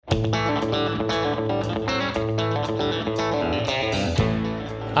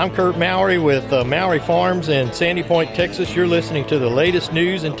I'm Kurt Mowry with Mowry Farms in Sandy Point, Texas. You're listening to the latest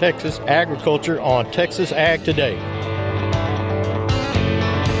news in Texas agriculture on Texas Ag Today.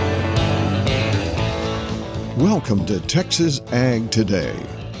 Welcome to Texas Ag Today,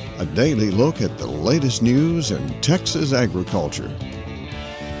 a daily look at the latest news in Texas agriculture.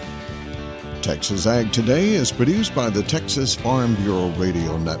 Texas Ag Today is produced by the Texas Farm Bureau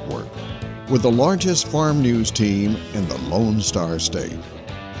Radio Network, with the largest farm news team in the Lone Star State.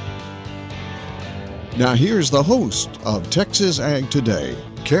 Now here's the host of Texas Ag Today,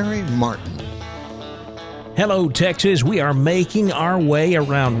 Carrie Martin. Hello, Texas. We are making our way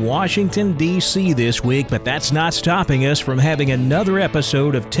around Washington, D.C. this week, but that's not stopping us from having another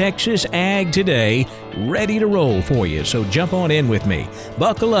episode of Texas Ag Today ready to roll for you. So jump on in with me.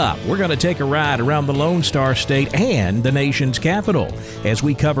 Buckle up. We're going to take a ride around the Lone Star State and the nation's capital as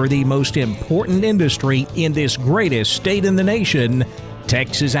we cover the most important industry in this greatest state in the nation,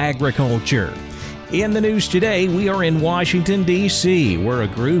 Texas agriculture. In the news today, we are in Washington, D.C., where a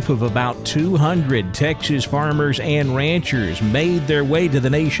group of about 200 Texas farmers and ranchers made their way to the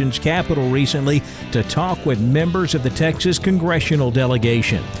nation's capital recently to talk with members of the Texas congressional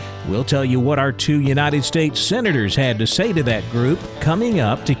delegation. We'll tell you what our two United States senators had to say to that group coming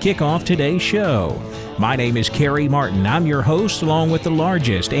up to kick off today's show. My name is Carrie Martin. I'm your host, along with the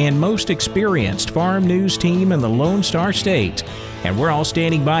largest and most experienced farm news team in the Lone Star State. And we're all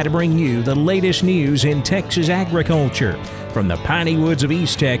standing by to bring you the latest news in Texas agriculture, from the piney woods of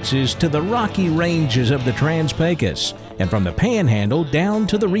East Texas to the rocky ranges of the Trans-Pecos, and from the Panhandle down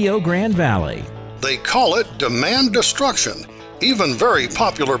to the Rio Grande Valley. They call it demand destruction. Even very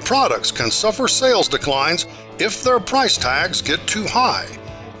popular products can suffer sales declines if their price tags get too high.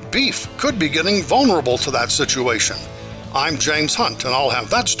 Beef could be getting vulnerable to that situation. I'm James Hunt, and I'll have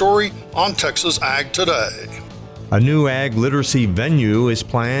that story on Texas Ag Today. A new ag literacy venue is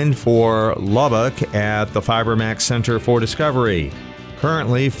planned for Lubbock at the FiberMax Center for Discovery.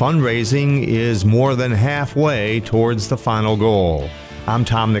 Currently, fundraising is more than halfway towards the final goal. I'm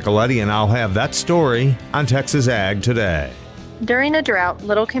Tom Nicoletti, and I'll have that story on Texas Ag Today. During a drought,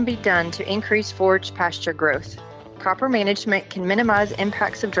 little can be done to increase forage pasture growth. Proper management can minimize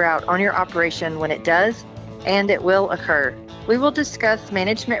impacts of drought on your operation when it does, and it will occur. We will discuss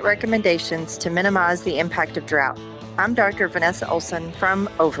management recommendations to minimize the impact of drought. I'm Dr. Vanessa Olson from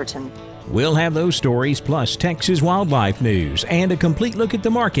Overton. We'll have those stories plus Texas wildlife news and a complete look at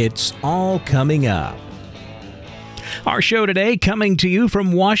the markets all coming up. Our show today coming to you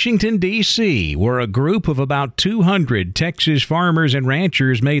from Washington, D.C., where a group of about 200 Texas farmers and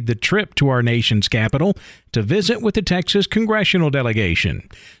ranchers made the trip to our nation's capital to visit with the Texas congressional delegation.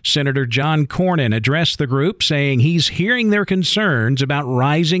 Senator John Cornyn addressed the group, saying he's hearing their concerns about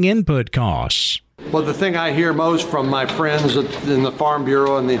rising input costs. Well, the thing I hear most from my friends in the Farm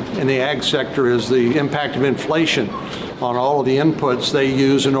Bureau and in the ag sector is the impact of inflation on all of the inputs they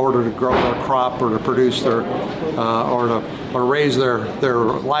use in order to grow their crop or to produce their or raise their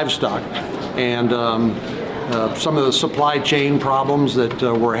livestock, and some of the supply chain problems that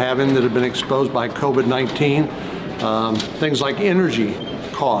we're having that have been exposed by COVID-19, things like energy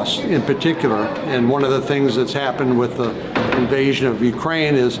costs in particular. And one of the things that's happened with the invasion of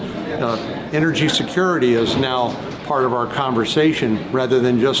Ukraine is energy security is now part of our conversation rather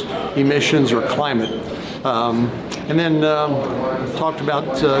than just emissions or climate. And then talked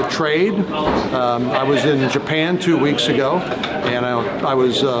about trade. I was in Japan 2 weeks ago, and I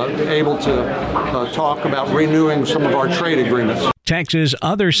was able to talk about renewing some of our trade agreements. Texas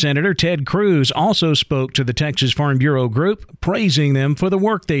other Senator Ted Cruz also spoke to the Texas Farm Bureau group, praising them for the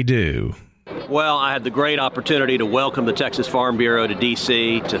work they do. Well, I had the great opportunity to welcome the Texas Farm Bureau to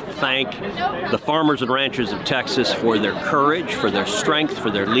D.C., to thank the farmers and ranchers of Texas for their courage, for their strength,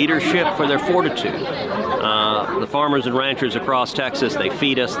 for their leadership, for their fortitude. The farmers and ranchers across Texas, they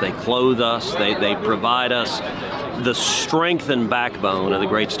feed us, they clothe us, they provide us the strength and backbone of the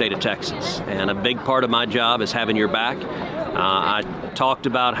great state of Texas. And a big part of my job is having your back. I talked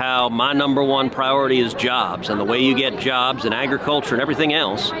about how my number one priority is jobs, and the way you get jobs in agriculture and everything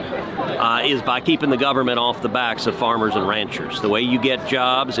else is by keeping the government off the backs of farmers and ranchers. The way you get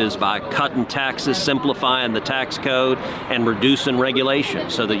jobs is by cutting taxes, simplifying the tax code, and reducing regulation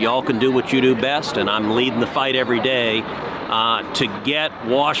so that y'all can do what you do best, and I'm leading the fight every day to get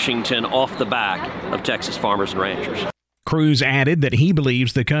Washington off the back of Texas farmers and ranchers. Cruz added that he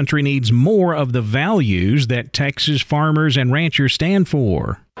believes the country needs more of the values that Texas farmers and ranchers stand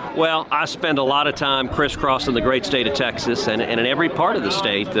for. Well, I spend a lot of time crisscrossing the great state of Texas, and in every part of the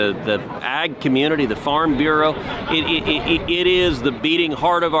state, the ag community, the Farm Bureau, it is the beating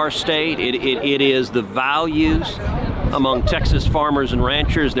heart of our state. It is the values among Texas farmers and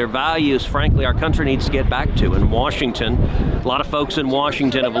ranchers. Their values, frankly, our country needs to get back to. In Washington, a lot of folks in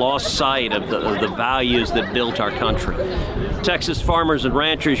Washington have lost sight of the values that built our country. Texas farmers and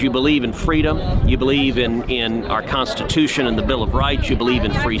ranchers, you believe in freedom, you believe in our Constitution and the Bill of Rights, you believe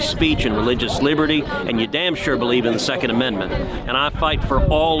in free speech and religious liberty, and you damn sure believe in the Second Amendment. And I fight for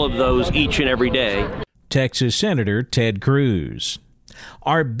all of those each and every day. Texas Senator Ted Cruz.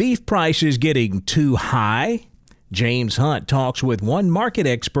 Are beef prices getting too high? James Hunt talks with one market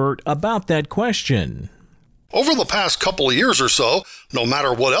expert about that question. Over the past couple of years or so, no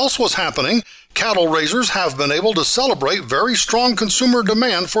matter what else was happening, cattle raisers have been able to celebrate very strong consumer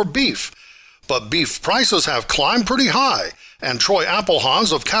demand for beef. But beef prices have climbed pretty high, and Troy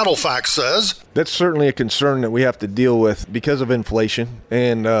Applehans of CattleFax says, that's certainly a concern that we have to deal with because of inflation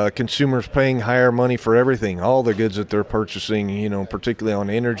and consumers paying higher money for everything, all the goods that they're purchasing, particularly on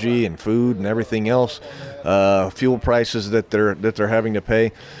energy and food and everything else, fuel prices that they're having to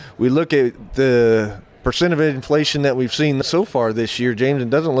pay. We look at the percent of inflation that we've seen so far this year, James, it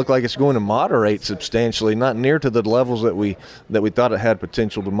doesn't look like it's going to moderate substantially, not near to the levels that we thought it had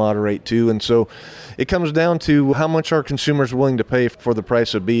potential to moderate to. And so it comes down to how much are consumers willing to pay for the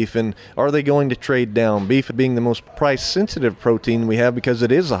price of beef, and are they going to trade down? Beef being the most price-sensitive protein we have because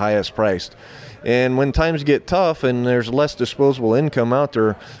it is the highest priced. And when times get tough and there's less disposable income out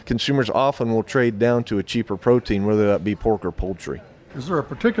there, consumers often will trade down to a cheaper protein, whether that be pork or poultry. Is there a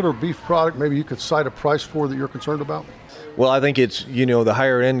particular beef product maybe you could cite a price for that you're concerned about? Well, I think it's, the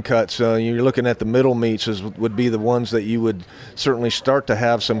higher end cuts. You're looking at the middle meats would be the ones that you would certainly start to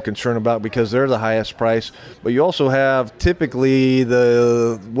have some concern about because they're the highest price. But you also have typically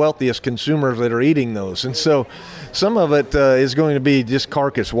the wealthiest consumers that are eating those. And so some of it is going to be just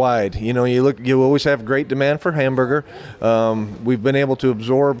carcass wide. You always have great demand for hamburger. We've been able to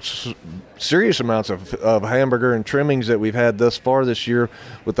absorb serious amounts of hamburger and trimmings that we've had thus far this year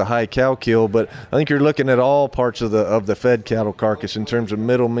with the high cow kill, but I think you're looking at all parts of the fed cattle carcass in terms of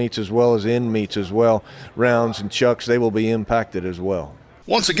middle meats as well as end meats as well. Rounds and chucks, they will be impacted as well.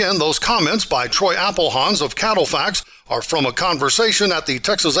 Once again, those comments by Troy Applehans of CattleFax are from a conversation at the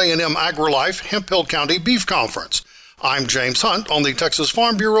Texas A&M AgriLife Hemphill County Beef Conference. I'm James Hunt on the Texas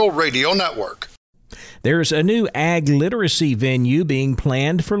Farm Bureau Radio Network. There's a new ag literacy venue being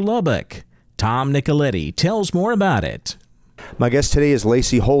planned for Lubbock. Tom Nicoletti tells more about it. My guest today is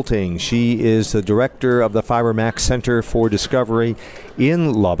Lacey Holting. She is the director of the FiberMax Center for Discovery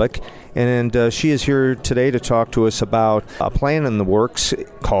in Lubbock, and she is here today to talk to us about a plan in the works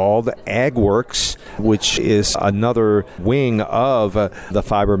called AgWorks, which is another wing of the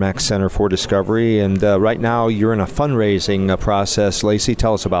FiberMax Center for Discovery. And right now you're in a fundraising process. Lacey,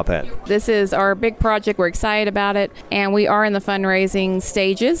 tell us about that. This is our big project. We're excited about it, and we are in the fundraising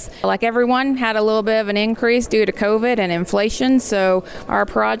stages. Like everyone, had a little bit of an increase due to COVID and inflation, so our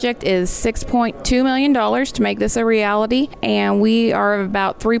project is $6.2 million to make this a reality, and we are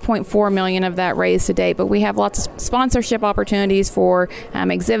about $3.4 million of that raised to date. But we have lots of sponsorship opportunities for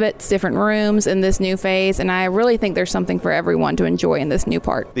exhibits, different rooms in this new phase, and I really think there's something for everyone to enjoy in this new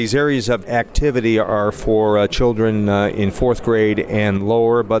part. These areas of activity are for children in fourth grade and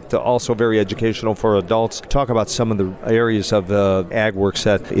lower, but also very educational for adults. Talk about some of the areas of AgWorks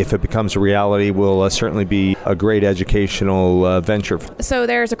that, if it becomes a reality, will certainly be a great educational venture. So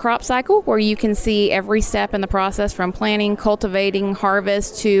there's a crop cycle where you can see every step in the process from planting, cultivating,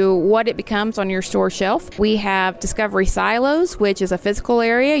 harvest to what it becomes on your store shelf. We have Discovery Silos, which is a physical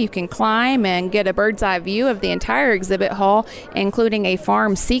area you can climb and get a bird's eye view of the entire exhibit hall, including a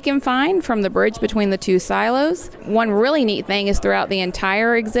farm seek and find from the bridge between the two silos. One really neat thing is throughout the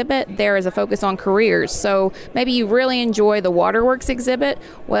entire exhibit, there is a focus on careers. So maybe you really enjoy the Waterworks exhibit.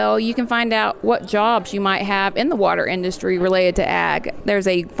 Well, you can find out what jobs you might have in the water industry related to ag. There's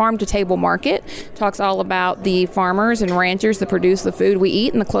a farm-to-table market, talks all about the farmers and ranchers that produce the food we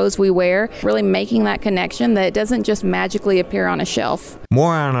eat and the clothes we wear, really making that connection that it doesn't just magically appear on a shelf.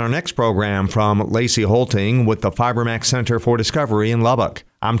 More on our next program from Lacey Holting with the FiberMax Center for Discovery in Lubbock.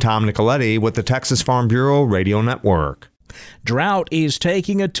 I'm Tom Nicoletti with the Texas Farm Bureau Radio Network. Drought is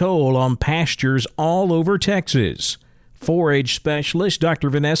taking a toll on pastures all over Texas. Forage specialist Dr.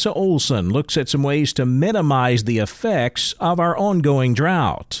 Vanessa Olson looks at some ways to minimize the effects of our ongoing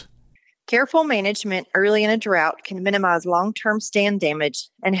drought. Careful management early in a drought can minimize long-term stand damage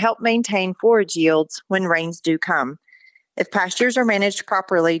and help maintain forage yields when rains do come. If pastures are managed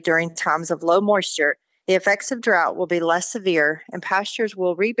properly during times of low moisture, the effects of drought will be less severe and pastures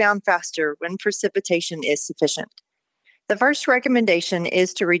will rebound faster when precipitation is sufficient. The first recommendation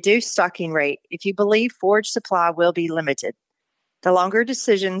is to reduce stocking rate if you believe forage supply will be limited. The longer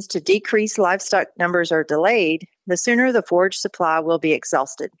decisions to decrease livestock numbers are delayed, the sooner the forage supply will be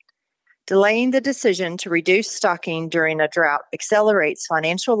exhausted. Delaying the decision to reduce stocking during a drought accelerates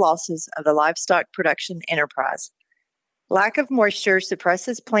financial losses of the livestock production enterprise. Lack of moisture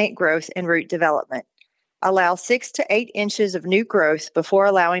suppresses plant growth and root development. Allow 6 to 8 inches of new growth before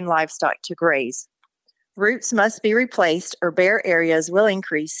allowing livestock to graze. Roots must be replaced or bare areas will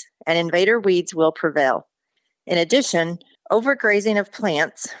increase and invader weeds will prevail. In addition, overgrazing of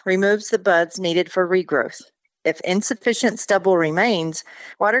plants removes the buds needed for regrowth. If insufficient stubble remains,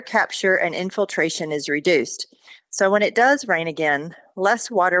 water capture and infiltration is reduced. So when it does rain again, less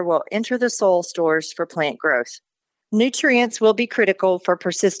water will enter the soil stores for plant growth. Nutrients will be critical for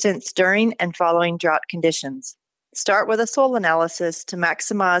persistence during and following drought conditions. Start with a soil analysis to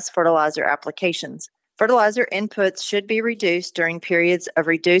maximize fertilizer applications. Fertilizer inputs should be reduced during periods of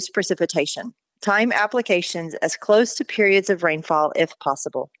reduced precipitation. Time applications as close to periods of rainfall if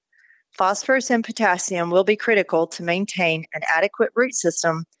possible. Phosphorus and potassium will be critical to maintain an adequate root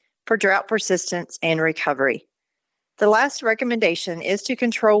system for drought persistence and recovery. The last recommendation is to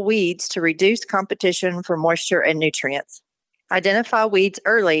control weeds to reduce competition for moisture and nutrients. Identify weeds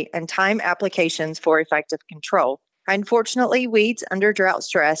early and time applications for effective control. Unfortunately, weeds under drought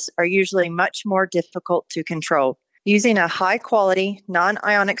stress are usually much more difficult to control. Using a high-quality,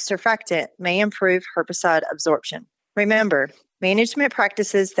 non-ionic surfactant may improve herbicide absorption. Remember, management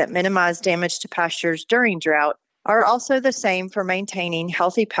practices that minimize damage to pastures during drought are also the same for maintaining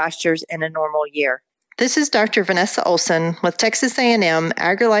healthy pastures in a normal year. This is Dr. Vanessa Olson with Texas A&M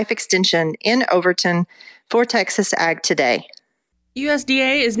AgriLife Extension in Overton for Texas Ag Today.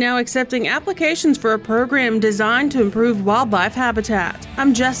 USDA is now accepting applications for a program designed to improve wildlife habitat.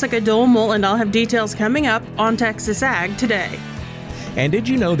 I'm Jessica Dolmel, and I'll have details coming up on Texas Ag Today. And did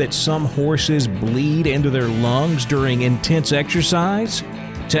you know that some horses bleed into their lungs during intense exercise?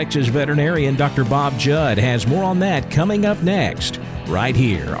 Texas veterinarian Dr. Bob Judd has more on that coming up next, right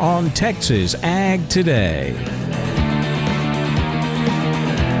here on Texas Ag Today.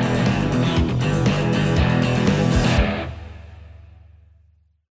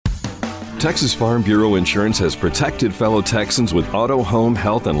 Texas Farm Bureau Insurance has protected fellow Texans with auto, home,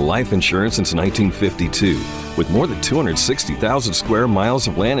 health, and life insurance since 1952. With more than 260,000 square miles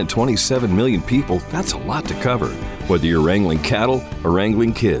of land and 27 million people, that's a lot to cover. Whether you're wrangling cattle or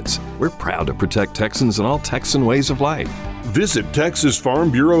wrangling kids, we're proud to protect Texans in all Texan ways of life. Visit Texas Farm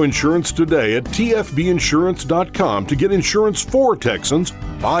Bureau Insurance today at tfbinsurance.com to get insurance for Texans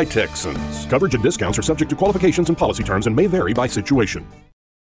by Texans. Coverage and discounts are subject to qualifications and policy terms and may vary by situation.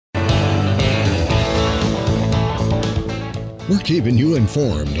 We're keeping you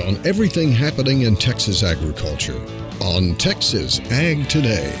informed on everything happening in Texas agriculture on Texas Ag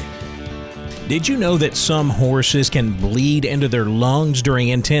Today. Did you know that some horses can bleed into their lungs during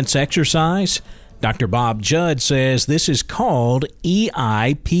intense exercise? Dr. Bob Judd says this is called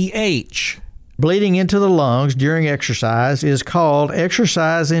EIPH. Bleeding into the lungs during exercise is called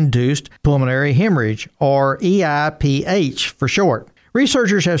exercise-induced pulmonary hemorrhage, or EIPH for short.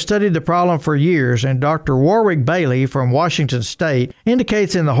 Researchers have studied the problem for years, and Dr. Warwick Bailey from Washington State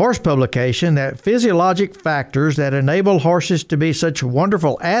indicates in the Horse publication that physiologic factors that enable horses to be such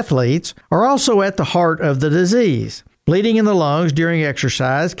wonderful athletes are also at the heart of the disease. Bleeding in the lungs during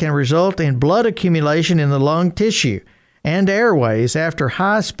exercise can result in blood accumulation in the lung tissue and airways after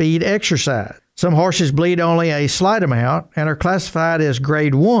high-speed exercise. Some horses bleed only a slight amount and are classified as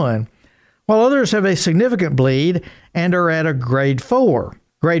grade 1, while others have a significant bleed and are at a grade 4.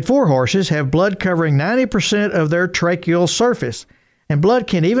 Grade 4 horses have blood covering 90% of their tracheal surface, and blood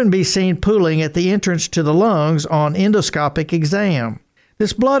can even be seen pooling at the entrance to the lungs on endoscopic exam.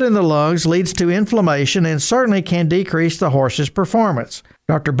 This blood in the lungs leads to inflammation and certainly can decrease the horse's performance.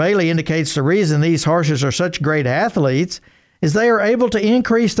 Dr. Bailey indicates the reason these horses are such great athletes is they are able to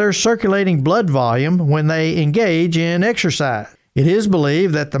increase their circulating blood volume when they engage in exercise. It is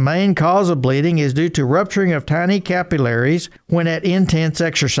believed that the main cause of bleeding is due to rupturing of tiny capillaries when at intense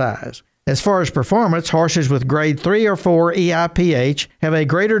exercise. As far as performance, horses with grade 3 or 4 EIPH have a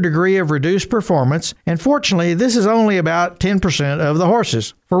greater degree of reduced performance, and fortunately, this is only about 10% of the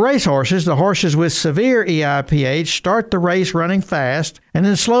horses. For race horses, the horses with severe EIPH start the race running fast and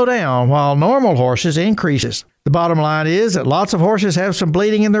then slow down, while normal horses increases. The bottom line is that lots of horses have some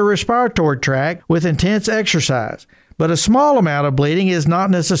bleeding in their respiratory tract with intense exercise, but a small amount of bleeding is not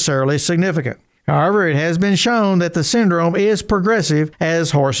necessarily significant. However, it has been shown that the syndrome is progressive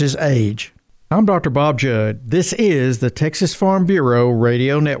as horses age. I'm Dr. Bob Judd. This is the Texas Farm Bureau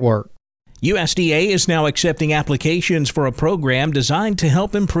Radio Network. USDA is now accepting applications for a program designed to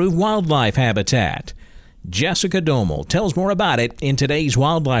help improve wildlife habitat. Jessica Domel tells more about it in today's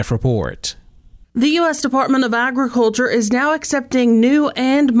Wildlife Report. The U.S. Department of Agriculture is now accepting new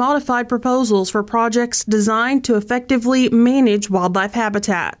and modified proposals for projects designed to effectively manage wildlife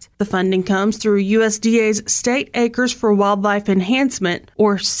habitat. The funding comes through USDA's State Acres for Wildlife Enhancement,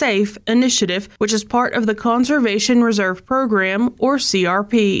 or SAFE, initiative, which is part of the Conservation Reserve Program, or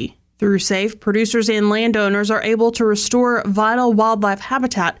CRP. Through SAFE, producers and landowners are able to restore vital wildlife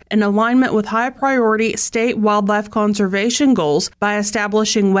habitat in alignment with high-priority state wildlife conservation goals by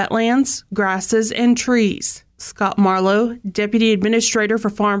establishing wetlands, grasses, and trees. Scott Marlowe, Deputy Administrator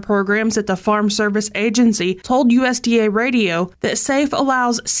for Farm Programs at the Farm Service Agency, told USDA Radio that SAFE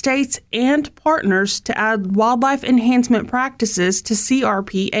allows states and partners to add wildlife enhancement practices to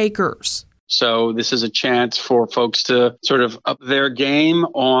CRP acres. So this is a chance for folks to sort of up their game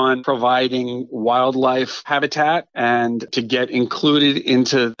on providing wildlife habitat and to get included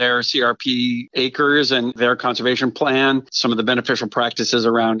into their CRP acres and their conservation plan. Some of the beneficial practices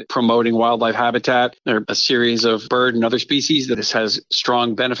around promoting wildlife habitat. There are a series of bird and other species that this has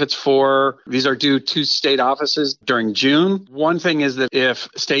strong benefits for. These are due to state offices during June. One thing is that if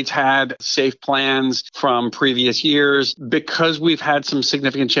states had SAFE plans from previous years, because we've had some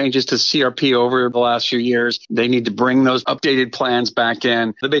significant changes to CRP over the last few years, they need to bring those updated plans back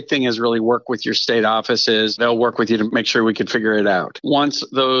in. The big thing is really work with your state offices. They'll work with you to make sure we can figure it out. Once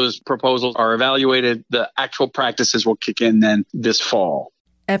those proposals are evaluated, the actual practices will kick in then this fall.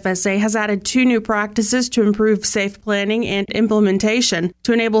 FSA has added 2 new practices to improve SAFE planning and implementation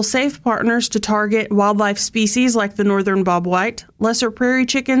to enable SAFE partners to target wildlife species like the northern bobwhite, lesser prairie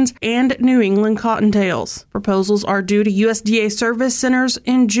chickens, and New England cottontails. Proposals are due to USDA service centers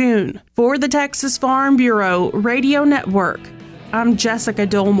in June. For the Texas Farm Bureau Radio Network, I'm Jessica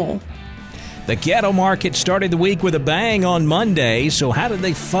Dolmel. The cattle market started the week with a bang on Monday, so how did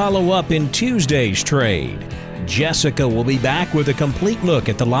they follow up in Tuesday's trade? Jessica will be back with a complete look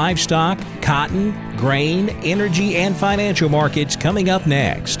at the livestock, cotton, grain, energy, and financial markets coming up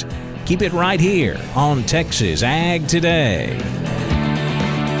next. Keep it right here on Texas Ag Today.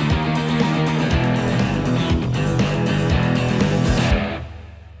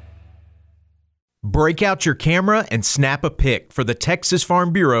 Break out your camera and snap a pic for the Texas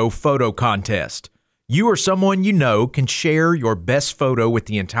Farm Bureau photo contest. You or someone you know can share your best photo with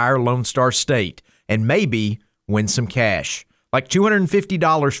the entire Lone Star State and maybe win some cash, like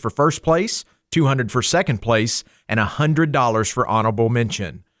 $250 for first place, $200 for second place, and $100 for honorable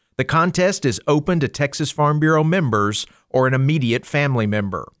mention. The contest is open to Texas Farm Bureau members or an immediate family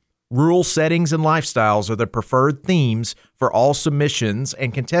member. Rural settings and lifestyles are the preferred themes for all submissions,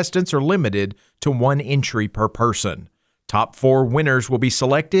 and contestants are limited to 1 entry per person. Top 4 winners will be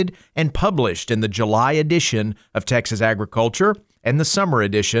selected and published in the July edition of Texas Agriculture and the summer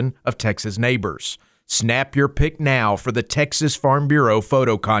edition of Texas Neighbors. Snap your pic now for the Texas Farm Bureau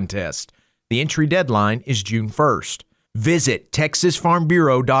photo contest. The entry deadline is June 1st. Visit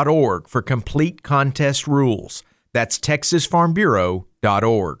TexasFarmBureau.org for complete contest rules. That's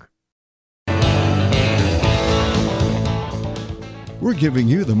TexasFarmBureau.org. We're giving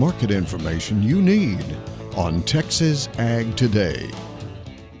you the market information you need on Texas Ag Today.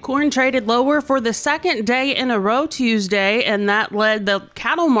 Corn traded lower for the second day in a row Tuesday, and that led the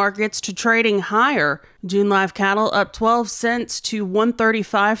cattle markets to trading higher. June live cattle up 12 cents to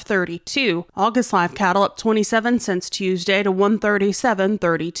 $135.32. August live cattle up 27 cents Tuesday to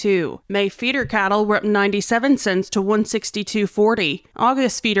 $137.32. May feeder cattle were up 97 cents to $162.40.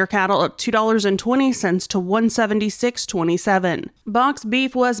 August feeder cattle up $2.20 to $176.27. Box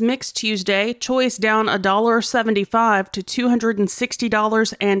beef was mixed Tuesday. Choice down $1.75 to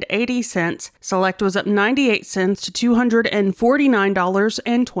 $260.80. Select was up 98 cents to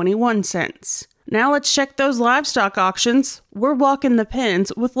 $249.21. Now let's check those livestock auctions. We're walking the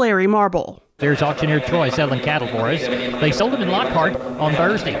pens with Larry Marble. There's Auctioneer Troy selling cattle for us. They sold them in Lockhart on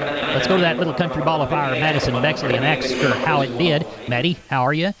Thursday. Let's go to that little country ball of fire, Madison, Bexley, and ask her how it did. Maddie, how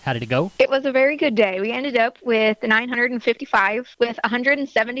are you? How did it go? It was a very good day. We ended up with 955 with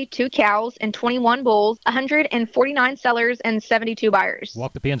 172 cows and 21 bulls, 149 sellers, and 72 buyers.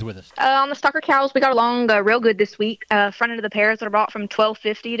 Walk the pens with us. On the stocker cows, we got along real good this week. Front end of the pairs that are bought from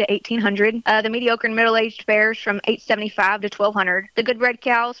 $1,250 to $1,800. The mediocre and middle-aged pairs from $875 to $1,200. The good bred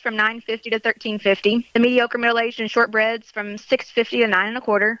cows from $950 to $1,350. The mediocre middle-aged and shortbreds from $650 to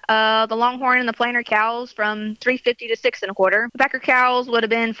 $9.25. The longhorn and the plainer cows from $350 to $6.25. The Packer cows would have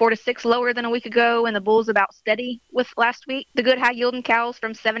been 4 to 6 lower than a week ago, and the bulls about steady with last week. The good high yielding cows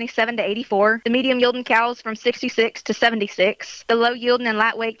from 77 to 84. The medium yielding cows from 66 to 76. The low yielding and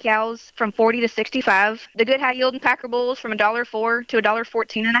lightweight cows from 40 to 65. The good high yielding Packer bulls from $1.04 to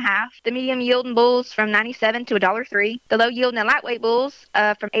 $1.14.5. The medium yielding bulls from 97 to $1.03. The low yielding and lightweight bulls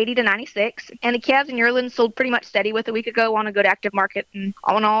from 80 to 96. bucks. And the calves and yearlings sold pretty much steady with a week ago on a good active market. And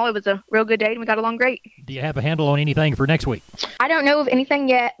all in all, it was a real good day and we got along great. Do you have a handle on anything for next week? I don't know of anything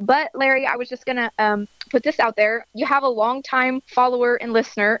yet, but Larry, I was just going to put this out there. You have a longtime follower and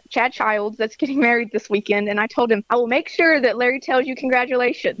listener, Chad Childs, that's getting married this weekend. And I told him, I will make sure that Larry tells you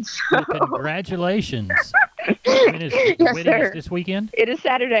congratulations. Well, congratulations. When is the Yes, wedding sir. is this weekend? It is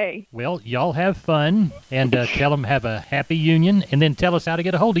Saturday. Well, y'all have fun and tell them have a happy union, and then tell us how to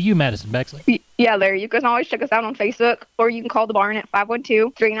get a hold of you, Madison Bexley. Yeah, Larry, you can always check us out on Facebook, or you can call the barn at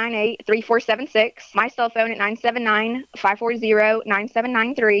 512-398-3476, my cell phone at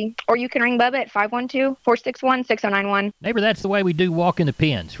 979-540-9793, or you can ring Bubba at 512-461-6091. Neighbor, that's the way we do Walk in the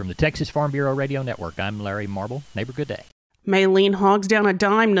Pens. From the Texas Farm Bureau Radio Network, I'm Larry Marble. Neighbor, good day. May lean hogs down a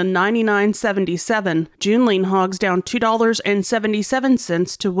dime to $99.77. June lean hogs down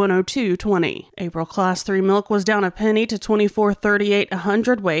 $2.77 to $102.20. April Class 3 milk was down a penny to $24.38 a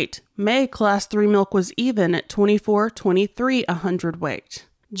hundredweight. May Class 3 milk was even at $24.23 a hundredweight.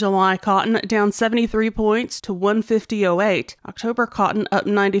 July cotton down 73 points to $150.08. October cotton up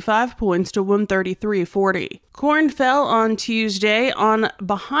 95 points to $133.40. Corn fell on Tuesday on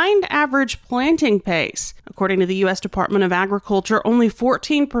behind average planting pace. According to the U.S. Department of Agriculture, only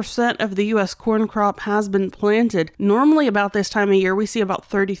 14% of the U.S. corn crop has been planted. Normally about this time of year, we see about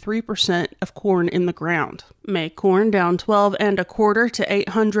 33% of corn in the ground. May corn down 12 1/4 to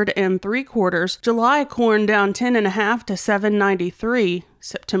 800 3/4. July corn down 10 1/2 to 793.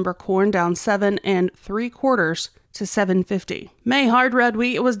 September corn down 7 3/4 to $7.50. May hard red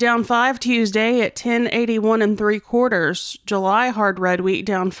wheat was down 5 Tuesday at $10.81 3/4. July hard red wheat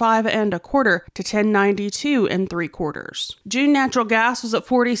down 5 1/4 to $10.92 3/4. June natural gas was at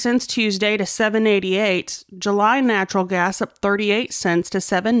 40 cents Tuesday to $7.88. July natural gas up 38 cents to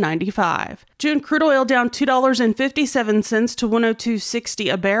 $7.95. June crude oil down $2.57 to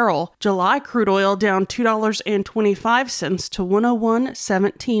 $102.60 a barrel. July crude oil down $2.25 to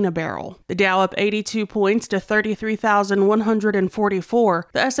 $101.17 a barrel. The Dow up 82 points to 33,144.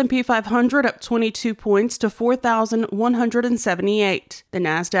 The S&P 500 up 22 points to 4,178. The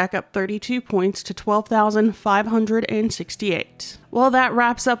Nasdaq up 32 points to 12,568. Well, that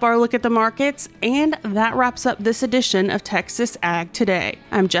wraps up our look at the markets, and that wraps up this edition of Texas Ag Today.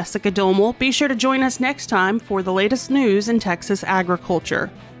 I'm Jessica Domel. Be sure to join us next time for the latest news in Texas agriculture.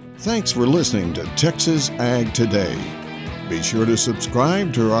 Thanks for listening to Texas Ag Today. Be sure to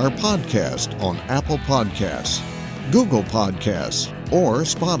subscribe to our podcast on Apple Podcasts, Google Podcasts, or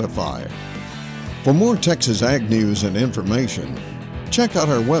Spotify. For more Texas Ag news and information, check out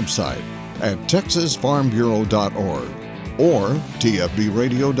our website at texasfarmbureau.org or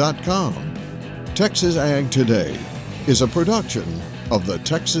tfbradio.com. Texas Ag Today is a production of the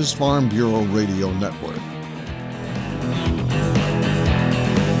Texas Farm Bureau Radio Network.